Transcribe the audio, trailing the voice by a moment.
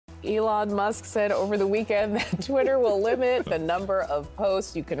Elon Musk said over the weekend that Twitter will limit the number of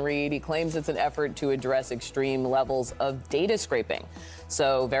posts you can read. He claims it's an effort to address extreme levels of data scraping.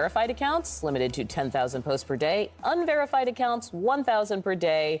 So verified accounts limited to 10,000 posts per day, unverified accounts 1,000 per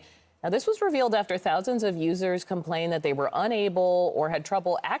day. Now, this was revealed after thousands of users complained that they were unable or had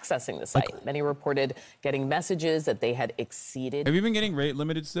trouble accessing the site. Many reported getting messages that they had exceeded. Have you been getting rate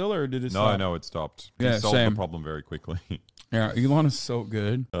limited still, or did it stop? No, it stopped. Yeah, He solved same. the problem very quickly. Yeah, Elon is so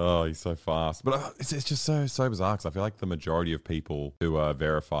good. Oh, he's so fast. But it's just so bizarre because I feel like the majority of people who are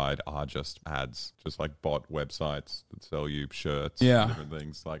verified are just ads, just like bot websites that sell you shirts and different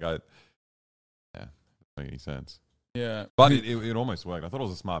things. Like, yeah, doesn't make any sense. Yeah. But it almost worked. I thought it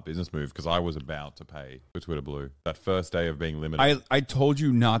was a smart business move because I was about to pay for Twitter Blue that first day of being limited. I told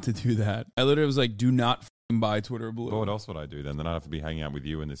you not to do that. I literally was like, do not buy Twitter Blue. Well, what else would I do then? Then I'd have to be hanging out with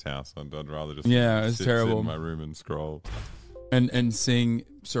you in this house. I'd rather just it's terrible. sit in my room and scroll. And sing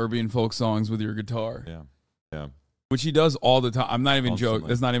Serbian folk songs with your guitar. Yeah. Which he does all the time. I'm not even Constantly. joking.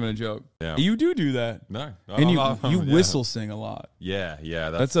 That's not even a joke. Yeah. You do that. No. And you whistle sing a lot. Yeah.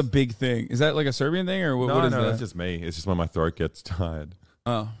 That's a big thing. Is that like a Serbian thing or what is that? No, that's just me. It's just when my throat gets tired.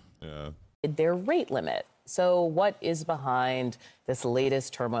 Oh. Yeah. Their rate limit. So what is behind this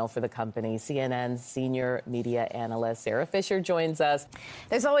latest turmoil for the company? CNN's senior media analyst Sarah Fisher joins us.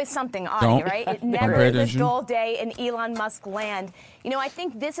 There's always something, Audie, right? It never is a dull day in Elon Musk land. You know, I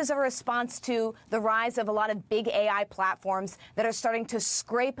think this is a response to the rise of a lot of big AI platforms that are starting to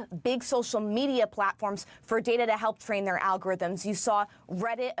scrape big social media platforms for data to help train their algorithms. You saw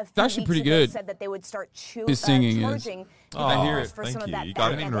Reddit a few weeks pretty ago good. said that they would start I charging hear it. for some of Thank that you. I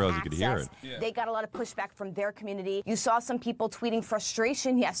didn't even realize you could hear it. access. They got a lot of pushback from their community. You saw some people tweeting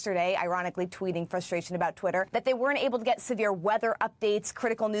frustration yesterday, ironically tweeting frustration about Twitter, that they weren't able to get severe weather updates,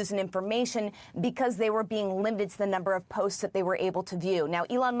 critical news and information because they were being limited to the number of posts that they were able to view. Now,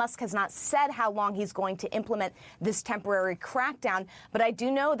 Elon Musk has not said how long he's going to implement this temporary crackdown, but I do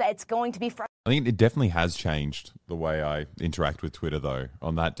know that it's going to be frustrating. I think it definitely has changed the way I interact with Twitter, though,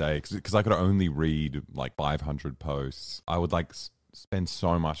 on that day. Because I could only read like 500 posts. I would like spend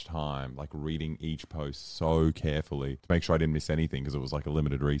so much time like reading each post so carefully to make sure I didn't miss anything because it was like a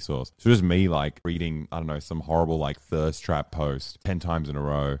limited resource. So just me like reading, I don't know, some horrible like thirst trap post 10 times in a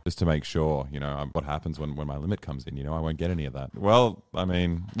row just to make sure, you know, what happens when my limit comes in, you know, I won't get any of that. Well, I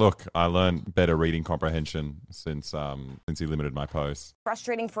mean, look, I learned better reading comprehension since he limited my posts.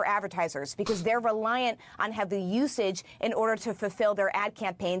 Frustrating for advertisers because they're reliant on heavy usage in order to fulfill their ad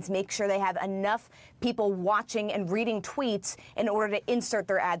campaigns, make sure they have enough people watching and reading tweets in order to insert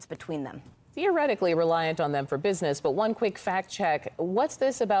their ads between them. Theoretically reliant on them for business, but one quick fact check. What's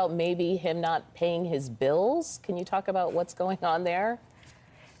this about maybe him not paying his bills? Can you talk about what's going on there?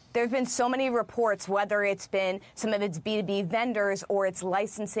 There have been so many reports, whether it's been some of its B2B vendors or its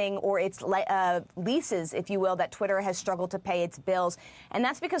licensing or its leases, if you will, that Twitter has struggled to pay its bills. And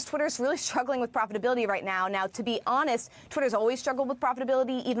that's because Twitter's really struggling with profitability right now. Now, to be honest, Twitter's always struggled with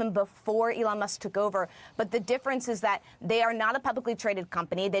profitability even before Elon Musk took over. But the difference is that they are not a publicly traded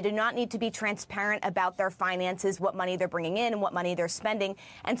company. They do not need to be transparent about their finances, what money they're bringing in and what money they're spending.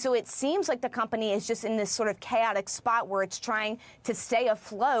 And so it seems like the company is just in this sort of chaotic spot where it's trying to stay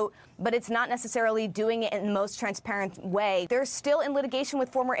afloat, but it's not necessarily doing it in the most transparent way. They're still in litigation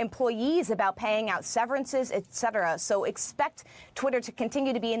with former employees about paying out severances, etc. So expect Twitter to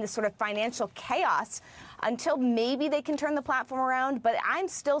continue to be in this sort of financial chaos until maybe they can turn the platform around. But I'm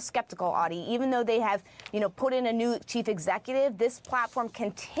still skeptical, Audie. Even though they have, put in a new chief executive, this platform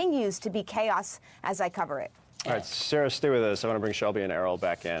continues to be chaos as I cover it. All right, Sarah, stay with us. I want to bring Shelby and Errol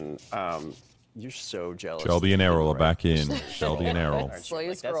back in. You're so jealous. Shelby and Errol are back in. Shelby and Errol. Slow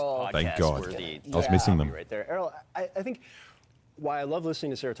your scroll. Thank God. I was missing them. Right there. Errol, I think why I love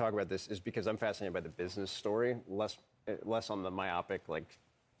listening to Sarah talk about this is because I'm fascinated by the business story, less on the myopic, like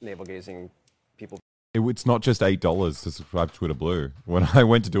navel-gazing people. It's not just $8 to subscribe to Twitter Blue. When I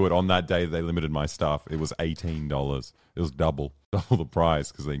went to do it on that day, they limited my stuff. It was $18. It was double the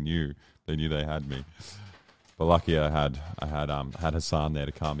price because they knew they had me. But lucky I had Hassan there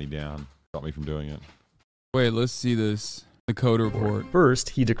to calm me down. Stop me from doing it. Wait, let's see this. The code report. First,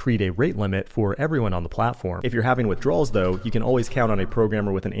 he decreed a rate limit for everyone on the platform. If you're having withdrawals, though, you can always count on a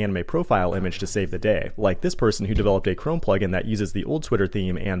programmer with an anime profile image to save the day, like this person who developed a Chrome plugin that uses the old Twitter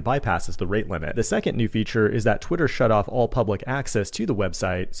theme and bypasses the rate limit. The second new feature is that Twitter shut off all public access to the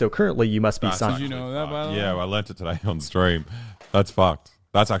website, so currently you must be signed. Did you know that, by the way? Yeah, I learnt it today on stream. That's fucked.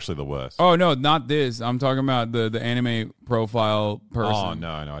 That's actually the worst. Oh, no, not this. I'm talking about the anime profile person. Oh, no,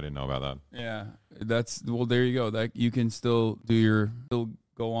 I didn't know about that. Yeah, there you go. That you can still go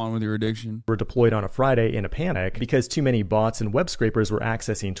go on with your addiction. Were deployed on a Friday in a panic because too many bots and web scrapers were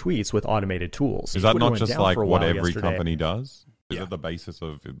accessing tweets with automated tools. Is that Twitter not went just down like for a what while every yesterday. company does? Is Yeah. it the basis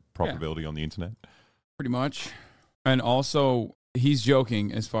of probability on the internet? Pretty much. And also, he's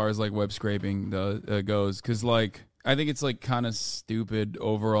joking as far as like web scraping goes, because like I think it's like kind of stupid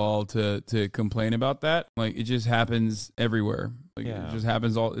overall to complain about that. Like it just happens everywhere. Like Yeah. it just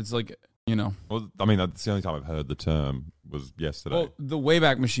happens all. It's like, you know. Well, I mean, that's the only time I've heard the term was yesterday. Well, the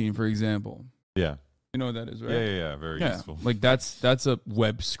Wayback Machine, for example. yeah. You know what that is, right? Yeah. Very useful. Like that's a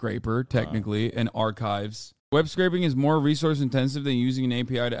web scraper technically, and archives. Web scraping is more resource intensive than using an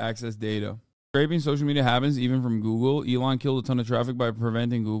API to access data. Scraping social media happens even from Google. Elon killed a ton of traffic by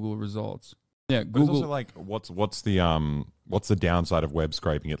preventing Google results. Yeah, But it's Google. also like, what's the downside of web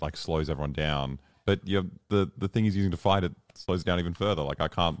scraping? It like slows everyone down. But the thing he's using to fight it slows down even further. Like I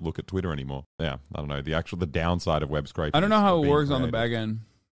can't look at Twitter anymore. Yeah, I don't know. The downside of web scraping. I don't know is how it being works on the created. back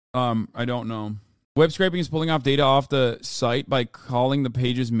end. I don't know. Web scraping is pulling off data off the site by calling the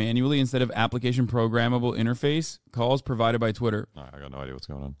pages manually instead of application programmable interface calls provided by Twitter. No, I got no idea what's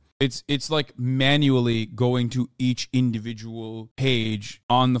going on. It's like manually going to each individual page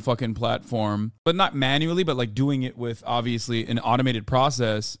on the fucking platform, but not manually, but like doing it with obviously an automated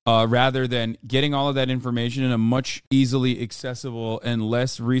process, rather than getting all of that information in a much easily accessible and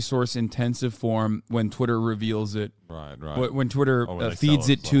less resource intensive form when Twitter reveals it. Right. When Twitter Or when they feeds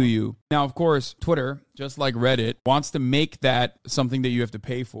sell it it to somewhere. you. Now, of course, Twitter, just like Reddit, wants to make that something that you have to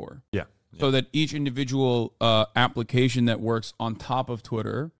pay for. Yeah. So that each individual application that works on top of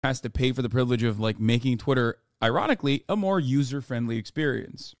Twitter has to pay for the privilege of like making Twitter, ironically, a more user-friendly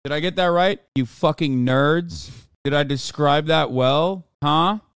experience. Did I get that right? You fucking nerds. Did I describe that well?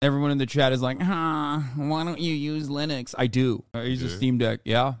 Huh? Everyone in the chat is like, why don't you use Linux? I do. I use a Steam Deck,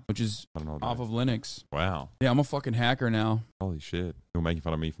 yeah, which is I don't know what off that of Linux. Wow. Yeah, I'm a fucking hacker now. Holy shit. You're making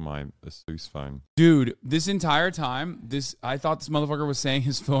fun of me for my Asus phone. Dude, this entire time, I thought this motherfucker was saying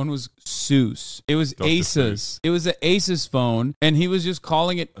his phone was Seuss. It was Dr. Asus. Seuss. It was an Asus phone, and he was just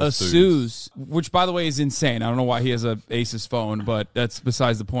calling it a Seuss, which, by the way, is insane. I don't know why he has a Asus phone, but that's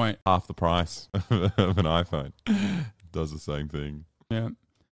besides the point. Half the price of an iPhone. Does the same thing. Yeah.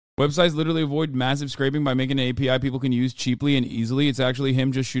 Websites literally avoid massive scraping by making an API people can use cheaply and easily. It's actually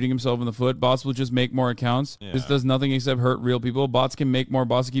him just shooting himself in the foot. Bots will just make more accounts. Yeah. This does nothing except hurt real people. Bots can make more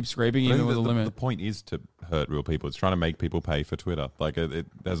bots to keep scraping But I even think with a limit. The point is to hurt real people. It's trying to make people pay for Twitter. Like it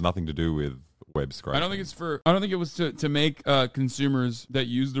has nothing to do with web scraping. I don't think it was to make consumers that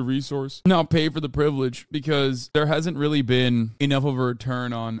use the resource not pay for the privilege, because there hasn't really been enough of a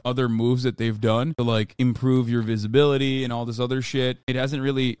return on other moves that they've done to like improve your visibility and all this other shit. It hasn't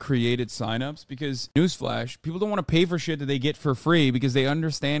really created signups because, newsflash, people don't want to pay for shit that they get for free because they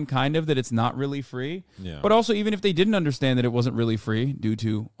understand kind of that it's not really free. Yeah. But also, even if they didn't understand that it wasn't really free due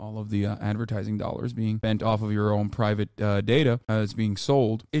to all of the advertising dollars being spent off of your own private data that's being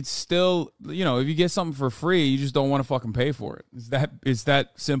sold, it's still, you know, if you get something for free, you just don't want to fucking pay for it. It's that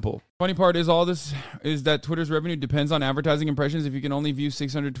simple. Funny part is all this is that Twitter's revenue depends on advertising impressions. If you can only view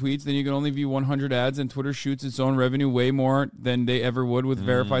 600 tweets, then you can only view 100 ads, and Twitter shoots its own revenue way more than they ever would with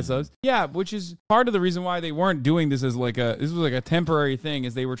verified subs. Yeah, which is part of the reason why they weren't doing this as this was like a temporary thing,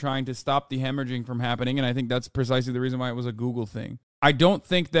 is they were trying to stop the hemorrhaging from happening, and I think that's precisely the reason why it was a Google thing. I don't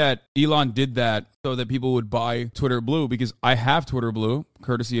think that Elon did that so that people would buy Twitter Blue, because I have Twitter Blue,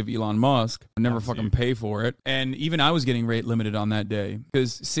 courtesy of Elon Musk. I never fucking pay for it. And even I was getting rate limited on that day,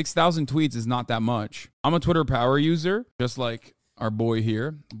 because 6,000 tweets is not that much. I'm a Twitter Power user, just like our boy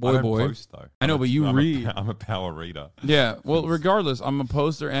here. I don't post, though. I know, but you read. I'm a power reader. Yeah, well, regardless, I'm a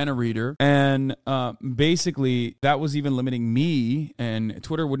poster and a reader, and basically that was even limiting me, and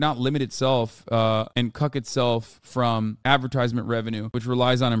Twitter would not limit itself and cuck itself from advertisement revenue, which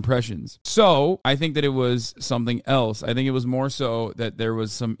relies on impressions. So I think that it was something else. I think it was more so that there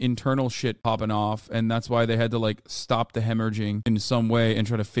was some internal shit popping off, and that's why they had to like stop the hemorrhaging in some way and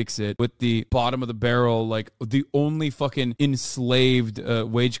try to fix it with the bottom of the barrel, like the only fucking enslaved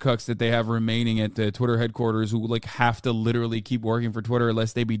wage cucks that they have remaining at the Twitter headquarters, who like have to literally keep working for Twitter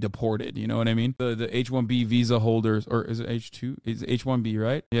unless they be deported. You know what I mean? The H-1B visa holders, or is it H-2? It's H-1B,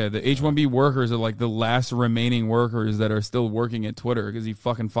 right? Yeah, the H-1B workers are like the last remaining workers that are still working at Twitter, because he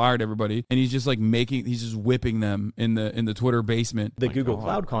fucking fired everybody, and he's just like he's just whipping them in the Twitter basement. The Google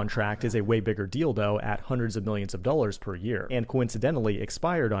Cloud contract is a way bigger deal, though, at hundreds of millions of dollars per year, and coincidentally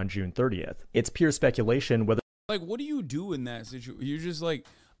expired on June 30th. It's pure speculation whether Like, what do you do in that situation? You're just like,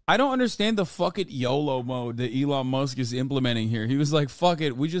 I don't understand the fuck it YOLO mode that Elon Musk is implementing here. He was like, fuck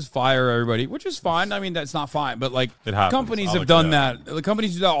it, we just fire everybody, which is fine. I mean, that's not fine, but like, It happens. companies I'll have accept done that. that. The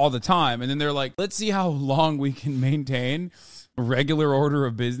companies do that all the time, and then they're like, let's see how long we can maintain regular order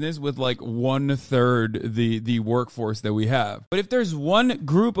of business with like 1/3 the workforce that we have. But if there's one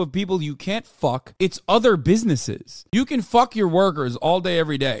group of people you can't fuck, it's other businesses. You can fuck your workers all day,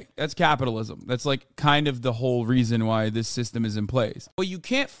 every day. That's capitalism. That's like kind of the whole reason why this system is in place. But you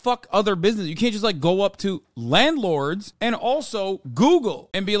can't fuck other businesses. You can't just like go up to landlords and also Google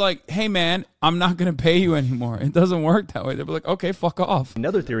and be like, hey man, I'm not going to pay you anymore. It doesn't work that way. They'll be like, okay, fuck off.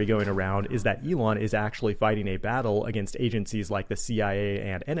 Another theory going around is that Elon is actually fighting a battle against agencies like the CIA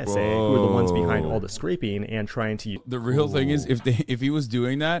and NSA, who are the ones behind all the scraping and trying to... The real thing is, if he was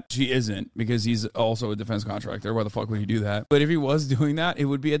doing that, she isn't, because he's also a defense contractor. Why the fuck would he do that? But if he was doing that, it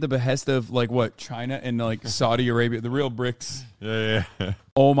would be at the behest of, like, what, China and, like, Saudi Arabia, the real BRICS. Yeah.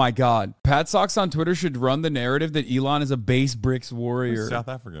 Oh, my God. Pat Socks on Twitter should run the narrative that Elon is a base BRICS warrior. He's South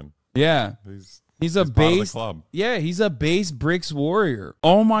African. Yeah. He's a base club. Yeah, he's a base BRICS warrior.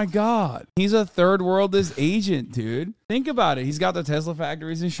 Oh my God. He's a third worldist agent, dude. Think about it. He's got the Tesla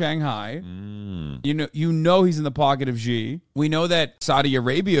factories in Shanghai. You know he's in the pocket of Xi. We know that Saudi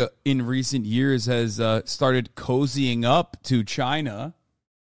Arabia in recent years has started cozying up to China.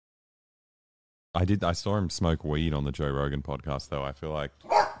 I saw him smoke weed on the Joe Rogan podcast, though. I feel like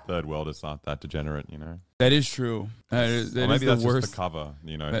third world is not that degenerate, you know? That is true. That Or is maybe the that's worst. just the cover,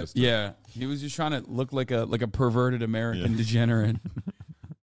 you know? That- yeah, he was just trying to look like a perverted American degenerate.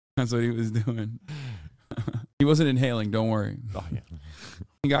 That's what he was doing. He wasn't inhaling. Don't worry. Oh, yeah.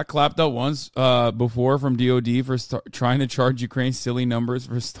 He got clapped up once before from DOD for trying to charge Ukraine silly numbers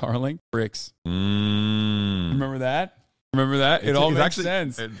for Starlink. BRICS. Remember that? It all makes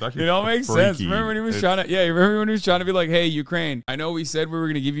sense. It all makes sense. Remember when he was trying to? Yeah, you remember when he was trying to be like, "Hey, Ukraine, I know we said we were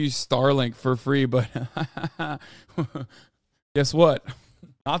going to give you Starlink for free, but guess what?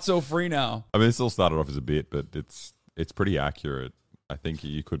 Not so free now." I mean, it still started off as a bit, but it's pretty accurate. I think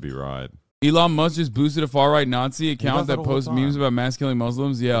you could be right. Elon Musk just boosted a far-right Nazi account does that that all the posts time. memes about mass killing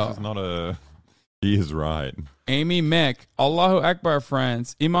Muslims. Yeah. This is not a... He is right. Amy Mek, Allahu Akbar,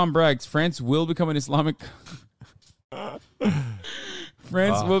 France. Imam brags, France will become an Islamic...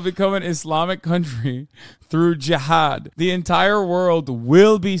 France will become an Islamic country through jihad. The entire world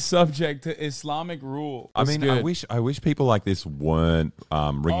will be subject to Islamic rule. I That's mean, good. I wish people like this weren't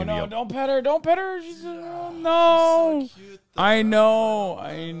ringing me no, up. don't pet her. Don't pet her. She's, no. So cute, I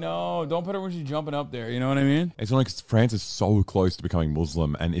know. Don't pet her when she's jumping up there. You know what I mean? It's only because France is so close to becoming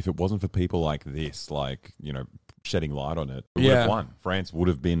Muslim, and if it wasn't for people like this, like, you know, shedding light on it, it would have won. France would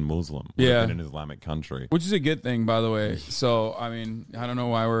have been Muslim. Would have been an Islamic country. Which is a good thing, by the way. So, I mean, I don't know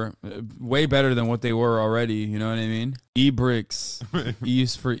why we're way better than what they were already. You know what I mean? E-BRICS. E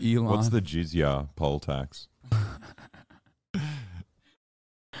is for Elon. What's the jizya poll tax?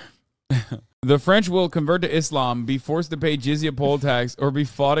 The French will convert to Islam, be forced to pay jizya poll tax, or be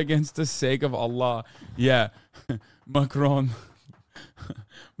fought against the sake of Allah. Yeah. Macron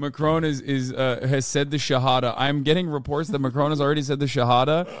has said the Shahada. I'm getting reports that Macron has already said the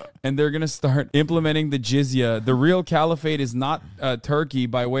Shahada, and they're going to start implementing the jizya. The real caliphate is not Turkey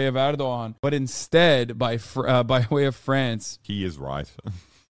by way of Erdogan, but instead by way of France. He is right.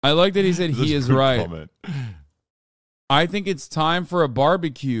 I like that he said he is right. Comment. I think it's time for a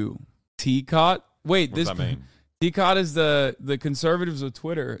barbecue. Teacot? Wait, What does that mean? Teacot is the conservatives of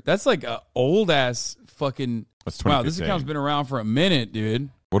Twitter. That's like a old ass fucking... That's Wow, this 2015. account's been around for a minute,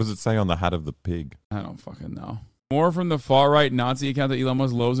 dude. What does it say on the hat of the pig? I don't fucking know. More from the far-right Nazi account that Elon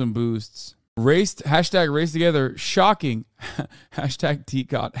Musk loves and boosts. Hashtag race together. Shocking. Hashtag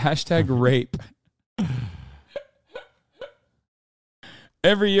Teacot. Hashtag rape.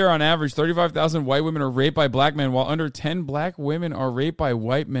 Every year, on average, 35,000 white women are raped by black men, while under 10 black women are raped by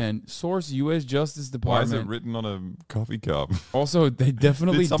white men. Source, U.S. Justice Why Department. is it written on a coffee cup? Also, they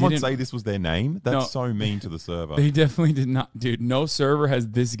definitely Did someone didn't... say this was their name? That's No. so mean to the server. They definitely did not. Dude, no server has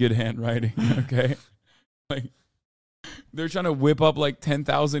this good handwriting, okay? Like, they're trying to whip up like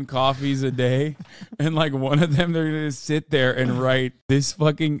 10,000 coffees a day, and like one of them, they're going to sit there and write this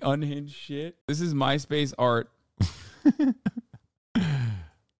fucking unhinged shit. This is MySpace art.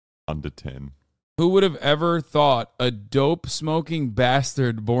 Under 10. Who would have ever thought a dope-smoking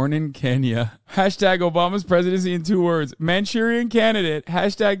bastard born in Kenya? Hashtag Obama's presidency in 2 words. Manchurian candidate.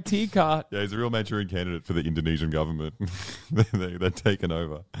 Hashtag Teacot. Yeah, he's a real Manchurian candidate for the Indonesian government. They're taken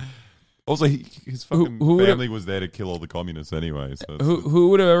over. Also, his fucking who would've- family was there to kill all the communists anyway. So it's- Who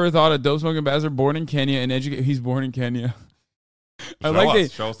would have ever thought a dope-smoking bastard born in Kenya and educated? He's born in Kenya. Show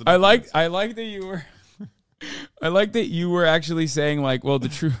us the I like documents. that you were. I like that you were actually saying like, well, the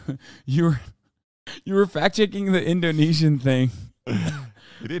truth. You were fact checking the Indonesian thing.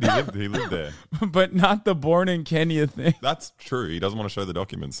 He did. He lived there. but not the born in Kenya thing. That's true. He doesn't want to show the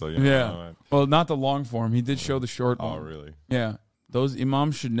documents, so Yeah. Well, not the long form. He did show the short Oh, one. really? Yeah. Those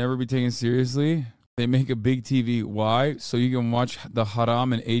imams should never be taken seriously. They make a big TV. Why? So you can watch the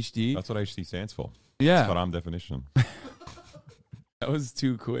haram in HD. That's what HD stands for. Yeah. It's haram definition. That was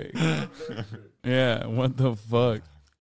too quick. Yeah. What the fuck?